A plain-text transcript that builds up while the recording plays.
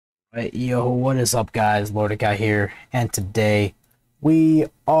Right, yo, what is up, guys? Lordica here, and today we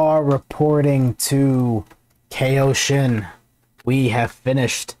are reporting to Kaioshin. We have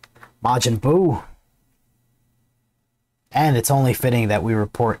finished Majin Buu, and it's only fitting that we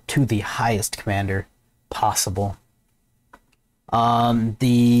report to the highest commander possible.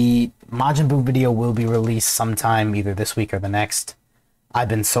 The Majin Buu video will be released sometime either this week or the next. I've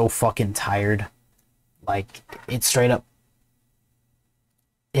been so fucking tired. Like, it's straight up.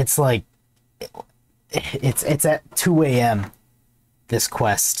 It's like it's at 2 a.m. this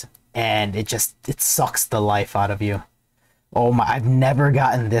quest, and it sucks the life out of you. Oh my, I've never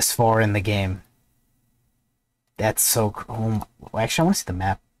gotten this far in the game. That's so actually I want to see the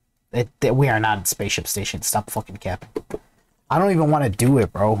map. We are not in Spaceship Station. Stop fucking capping. I don't even want to do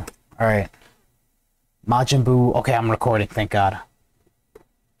it, bro. All right. Majin Buu. Okay, I'm recording, thank God.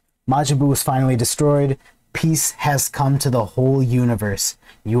 Majin Buu was finally destroyed. Peace has come to the whole universe.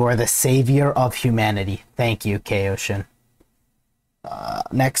 You are the savior of humanity. Thank you, Kaioshin.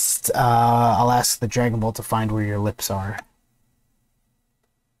 Next, I'll ask the Dragon Ball to find where your lips are.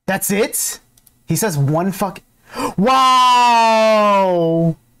 That's it? He says one fuck. Wow!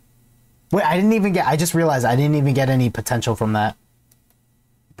 Wait, I just realized I didn't even get any potential from that.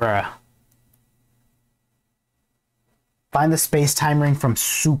 Bruh. Find the space-time ring from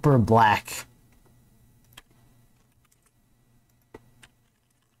Super Black.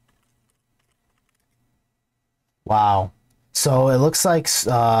 Wow. So it looks like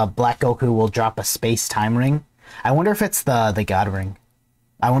Black Goku will drop a space-time ring. I wonder if it's the God ring.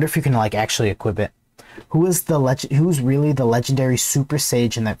 I wonder if you can like actually equip it. Who's really the legendary Super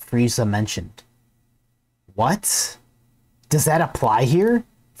Saiyan that Frieza mentioned? What? Does that apply here?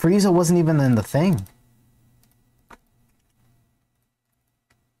 Frieza wasn't even in the thing.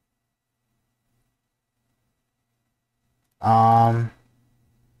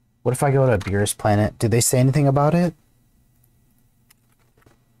 What if I go to Beerus planet? Do they say anything about it?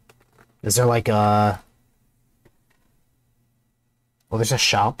 Is there like a... Well, there's a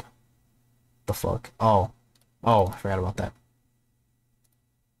shop. The fuck? Oh. Oh, I forgot about that.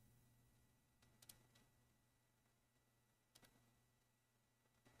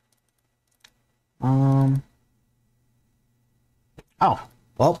 Oh.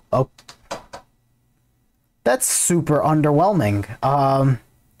 Well, oh. That's super underwhelming.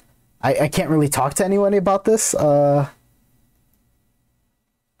 I can't really talk to anyone about this. Well,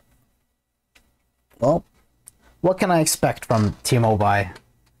 what can I expect from T-Mobile?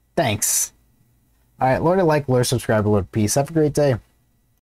 Thanks. Alright, Lord of Like, Lord Subscriber, Lord Peace. Have a great day.